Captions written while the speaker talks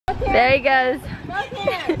There he goes.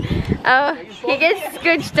 Oh, he gets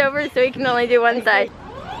scooched over so he can only do one side.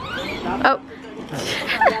 Oh.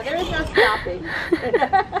 Yeah, there is no stopping. You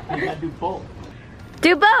gotta do both.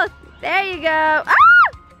 Do both. There you go. Ah!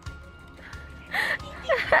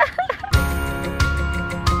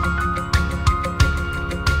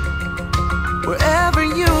 Wherever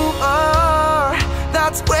you are,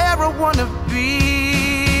 that's where I wanna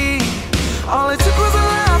be. All it took was a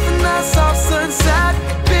laugh and that soft sunset.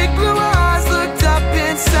 Big blue eyes looked up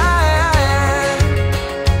inside.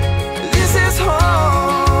 This is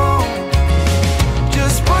home.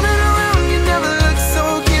 Just running around, you never looked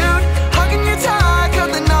so cute. Hugging you tight,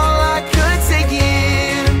 cuddling all I could take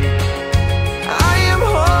in. I am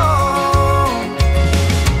home.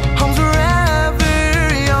 Home's wherever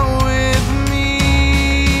you're with me.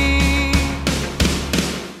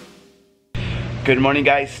 Good morning,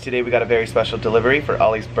 guys. Today we got a very special delivery for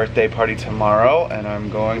Ollie's birthday party tomorrow, and I'm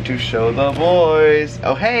going to show the boys.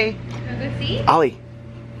 Oh, hey. Wanna go see? Ollie,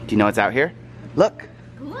 do you know what's out here? Look.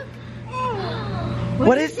 Look.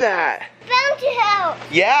 What is that? Bouncy house.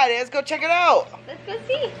 Yeah, it is. Go check it out. Let's go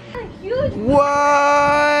see. Huge.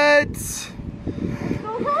 What?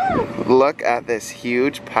 Go home. Look at this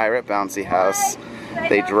huge pirate bouncy house.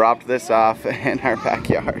 They dropped this off in our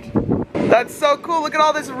backyard. That's so cool. Look at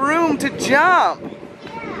all this room to jump.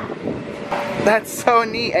 That's so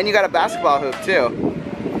neat. And you got a basketball hoop too.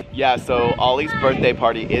 Yeah, so Ollie's birthday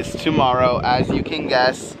party is tomorrow. As you can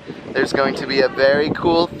guess, there's going to be a very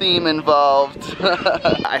cool theme involved.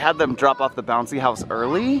 I had them drop off the bouncy house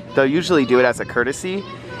early. They'll usually do it as a courtesy,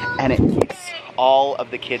 and it keeps all of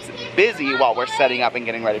the kids busy while we're setting up and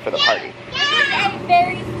getting ready for the party. This is a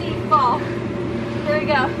very steep fall. Here we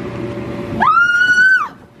go.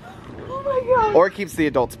 Oh my god. Or it keeps the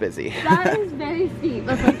adults busy. That is very steep.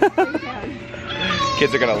 Let's like straight down.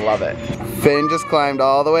 Kids are gonna love it. Finn just climbed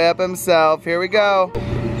all the way up himself. Here we go.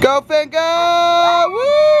 Go, Finn, go!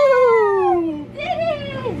 Woo! Did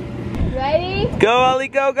it! Ready? Go, Ollie,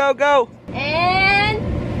 go, go, go! And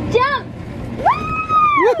jump!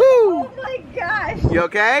 Woohoo! Oh my gosh! You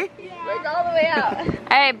okay? Yeah. Like all the way out.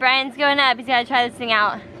 Alright, Brian's going up. He's gotta try this thing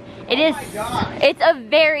out. It is, it's a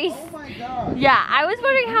very, yeah, I was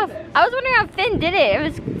wondering how Finn did it.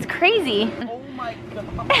 It's crazy. Oh my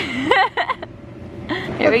god.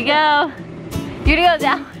 Here we go. You're gonna go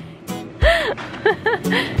down.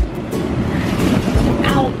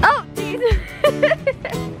 Ow. Oh, jeez.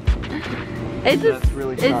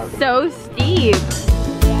 It's so steep.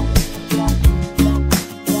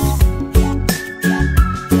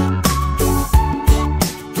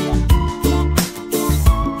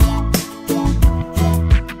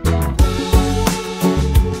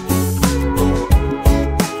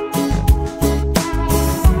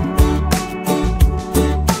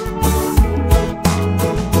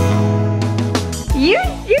 Your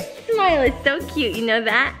smile is so cute, you know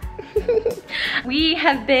that? We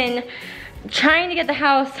have been trying to get the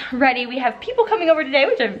house ready. We have people coming over today,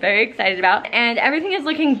 which I'm very excited about. And everything is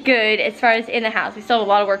looking good as far as in the house. We still have a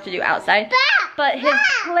lot of work to do outside. But his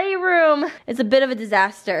playroom is a bit of a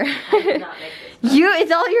disaster. I did not make this.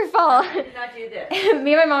 It's all your fault. I did not do this.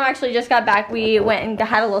 Me and my mom actually just got back. We went and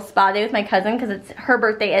had a little spa day with my cousin because it's her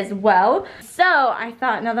birthday as well. So I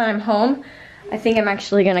thought now that I'm home, I think I'm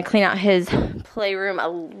actually gonna clean out his playroom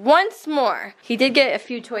once more. He did get a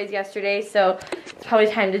few toys yesterday, so it's probably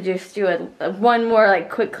time to just do one more like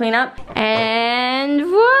quick cleanup. And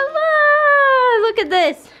voila! Look at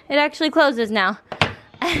this. It actually closes now.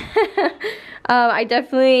 I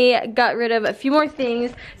definitely got rid of a few more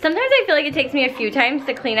things. Sometimes I feel like it takes me a few times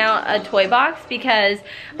to clean out a toy box because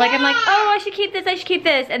like I'm like, oh, I should keep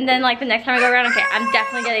this, and then like the next time I go around, okay, I'm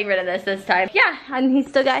definitely getting rid of this time. Yeah, and he's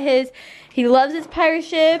still got his, he loves his pirate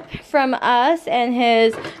ship from us and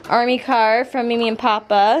his army car from Mimi and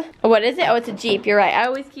Papa. What is it? Oh, it's a Jeep, you're right. I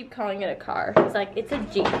always keep calling it a car. It's like, it's a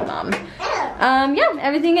Jeep, Mom. Yeah,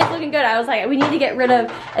 everything is looking good. I was like, we need to get rid of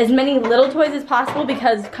as many little toys as possible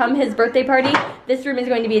because come his birthday party, this room is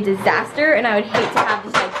going to be a disaster and I would hate to have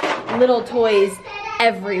just like little toys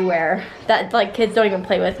everywhere that like kids don't even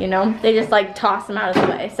play with, you know? They just like toss them out of the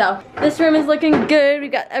way. So this room is looking good. We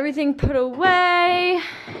got everything put away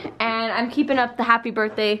and I'm keeping up the happy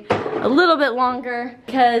birthday a little bit longer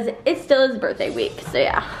because it still is birthday week, so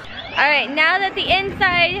yeah. All right, now that the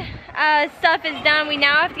inside stuff is done, we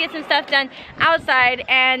now have to get some stuff done outside,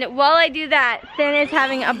 and while I do that, Finn is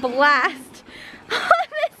having a blast on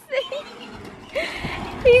this thing.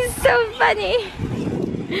 He's so funny.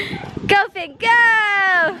 Go, Finn,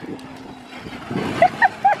 go!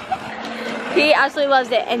 He absolutely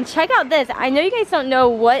loves it. And check out this. I know you guys don't know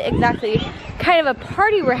what exactly kind of a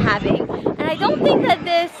party we're having. And I don't think that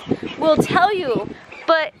this will tell you.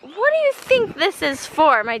 But what do you think this is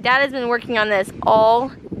for? My dad has been working on this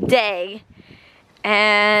all day.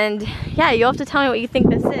 And yeah, you'll have to tell me what you think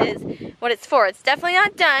this is, what it's for. It's definitely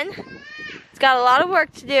not done. It's got a lot of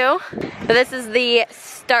work to do. But this is the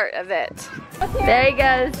start of it. There he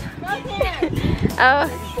goes. Oh,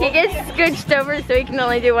 he gets scooched over so he can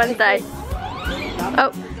only do one side.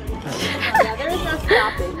 Oh. Yeah, there's no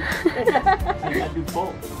stopping. You gotta do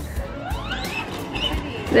both.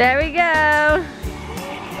 There we go.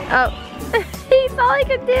 Oh, he's all I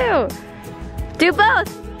can do. Do both.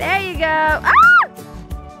 There you go. Ah!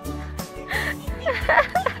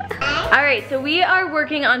 All right, so we are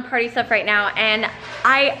working on party stuff right now, and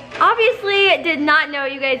I obviously did not know.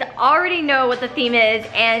 You guys already know what the theme is,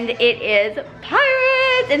 and it is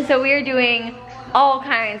pirates. And so we are doing all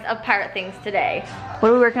kinds of pirate things today.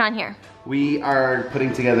 What are we working on here? We are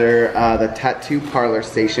putting together the tattoo parlor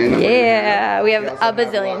station. Yeah, we have also a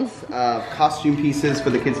bazillion. Lots of costume pieces for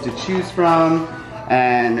the kids to choose from,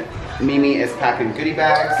 and Mimi is packing goodie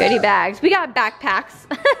bags. Goodie bags. We got backpacks.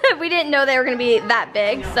 We didn't know they were gonna be that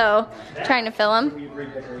big, so trying to fill them.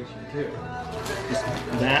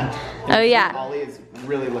 Oh yeah. Ollie is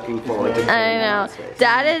really looking forward to I know.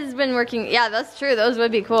 Dad has been working, yeah, that's true. Those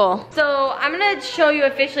would be cool. So I'm gonna show you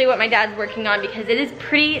officially what my dad's working on because it is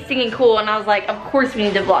pretty stinking cool, and I was like, of course we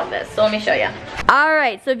need to vlog this. So let me show you. All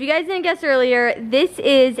right, so if you guys didn't guess earlier, this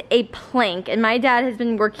is a plank, and my dad has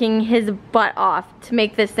been working his butt off to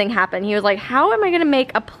make this thing happen. He was like, how am I gonna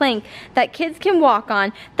make a plank that kids can walk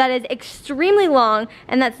on that is extremely long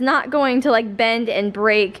and that's not going to like bend and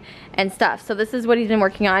break and stuff. So this is what he's been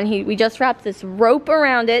working on. We just wrapped this rope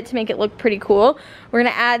around it to make it look pretty cool. We're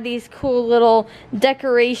gonna add these cool little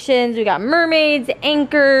decorations. We got mermaids,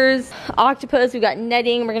 anchors, octopus, we got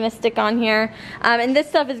netting we're gonna stick on here. And this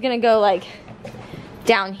stuff is gonna go like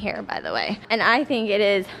down here, by the way. And I think it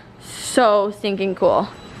is so stinking cool.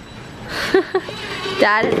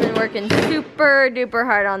 Dad has been working super duper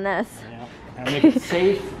hard on this. Yeah, and make it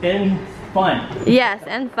safe and fun. Yes,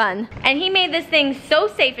 and fun. And he made this thing so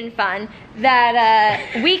safe and fun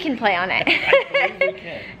that we can play on it. We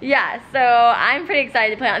can. Yeah, so I'm pretty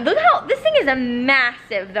excited to play on it. Look how, this thing is a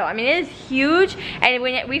massive though. I mean, it is huge. And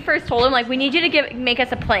when we first told him, like, we need you to make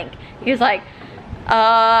us a plank. He was like,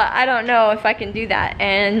 I don't know if I can do that.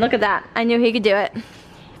 And look at that, I knew he could do it.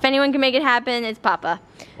 If anyone can make it happen, it's Papa.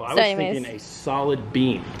 Well, I was thinking a solid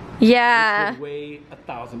beam. Yeah. This would weigh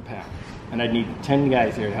 1,000 pounds. And I'd need 10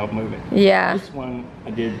 guys here to help move it. Yeah. This one,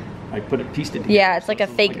 I put it pieced it together. Yeah, it's like a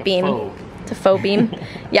fake beam. It's a faux beam.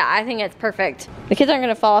 Yeah, I think it's perfect. The kids aren't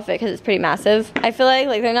gonna fall off it because it's pretty massive. I feel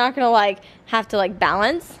like they're not gonna like have to like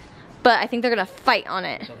balance, but I think they're gonna fight on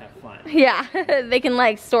it. They'll have fun. Yeah, they can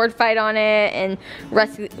like sword fight on it and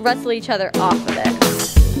wrestle each other off of it.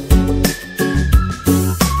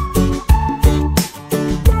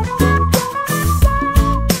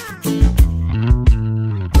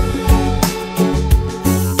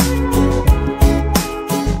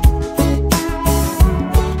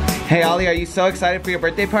 Hey Ollie, are you so excited for your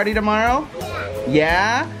birthday party tomorrow?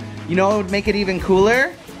 Yeah? You know what would make it even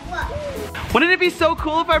cooler? What? Wouldn't it be so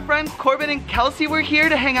cool if our friends Corbin and Kelsey were here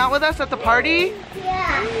to hang out with us at the party?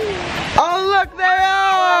 Yeah. Oh look, they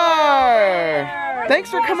are! Thanks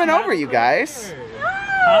for coming over, you guys.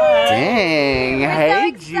 Hi. Dang,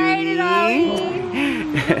 hey Judy.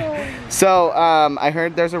 So, I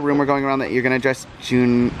heard there's a rumor going around that you're gonna dress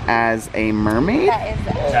June as a mermaid? That is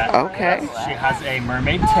it. Okay. She has a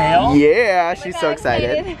mermaid tail. Yeah, she's so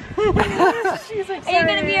excited. She's excited. Are you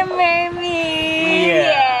gonna be a mermaid?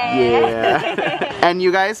 Yeah. Yeah. And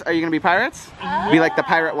you guys, are you gonna be pirates? Be like the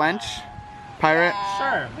pirate wench? Pirate?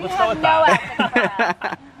 Sure, let's go with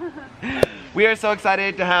that. We are so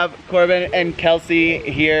excited to have Corbin and Kelsey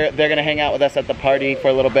here. They're gonna hang out with us at the party for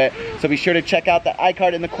a little bit. So be sure to check out the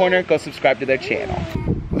iCard in the corner. Go subscribe to their channel.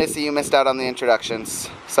 Missy, you missed out on the introductions.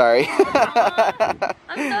 Sorry. I'm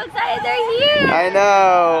so excited they're here. I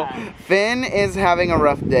know. Finn is having a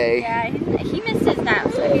rough day. Yeah, he missed his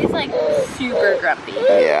nap, so he's like super grumpy.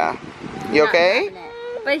 Yeah. You okay?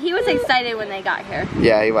 But he was excited when they got here.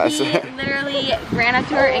 Yeah, he was. He literally ran up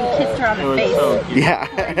to her and kissed her on the face. Yeah.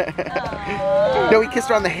 No, he kissed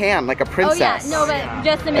her on the hand like a princess. Oh yeah, no, but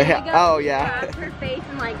just a minute ago, Oh he yeah. grabbed her face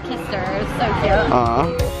and like kissed her. It was so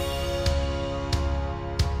cute.